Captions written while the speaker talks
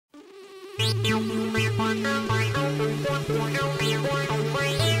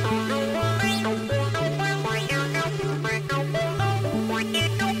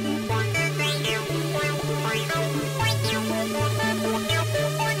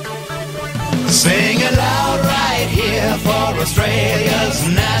Sing it loud right here for Australia's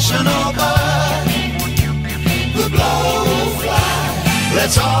national bird, the blowfly.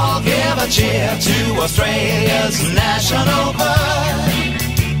 Let's all give a cheer to Australia's national bird,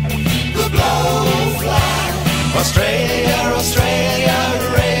 the blowfly. Australia, Australia,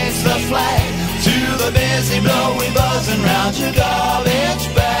 raise the flag to the busy blowy buzzing round your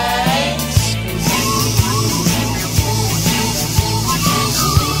garbage bags.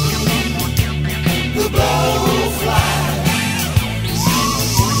 The blowfly.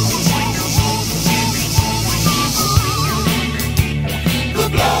 The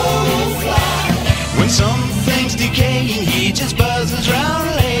blowfly. When something's decaying, he just buzzes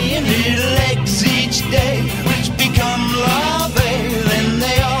round, laying little eggs each day, which become larvae. Then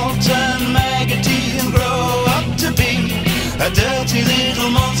they all turn maggoty and grow up to be a dirty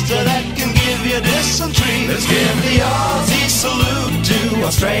little monster that can give you dysentery. Let's give the Aussie salute to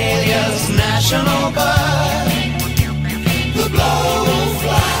Australia's national bird, the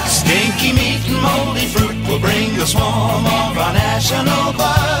blowfly. Stinky meat and moldy fruit will bring the swarm of our national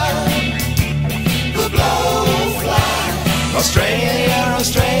bird, the blowfly. Australia,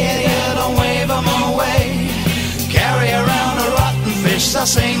 Australia, don't wave 'em away. Carry around a rotten fish, I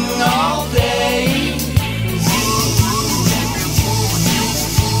sing all day.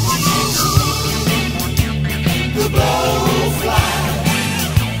 The blowfly.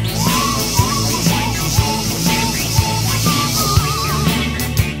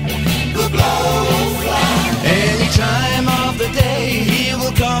 The blowfly. Any time of the day he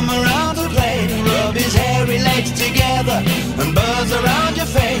will come around to play, rub his hairy legs together and buzz around your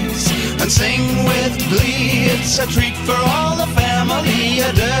face and sing with glee. It's a treat for all the family,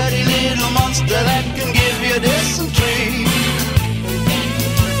 a dirty little monster that can give you dysentery.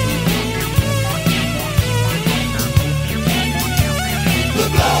 The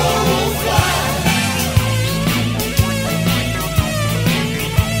blowfly.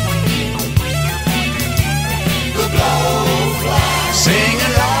 The blowfly. Sing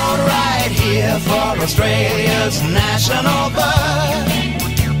it loud right here for Australia's national bird,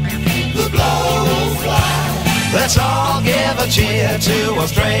 the blowfly. Let's all give a cheer to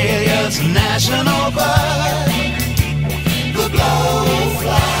Australia's national bird, the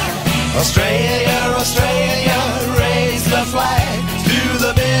blowfly. Australia, Australia, raise the flag to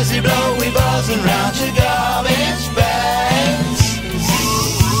the busy blowy buzzing round your garbage bags.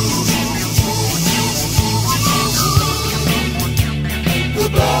 The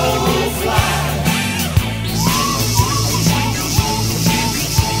blowfly.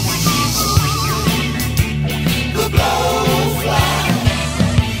 The blowfly.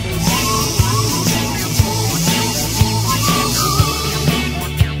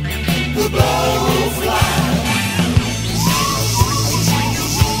 The blowfly.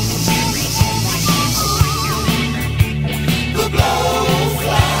 The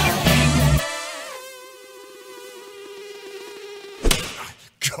blowfly.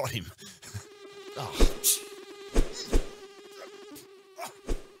 Got him. Oh.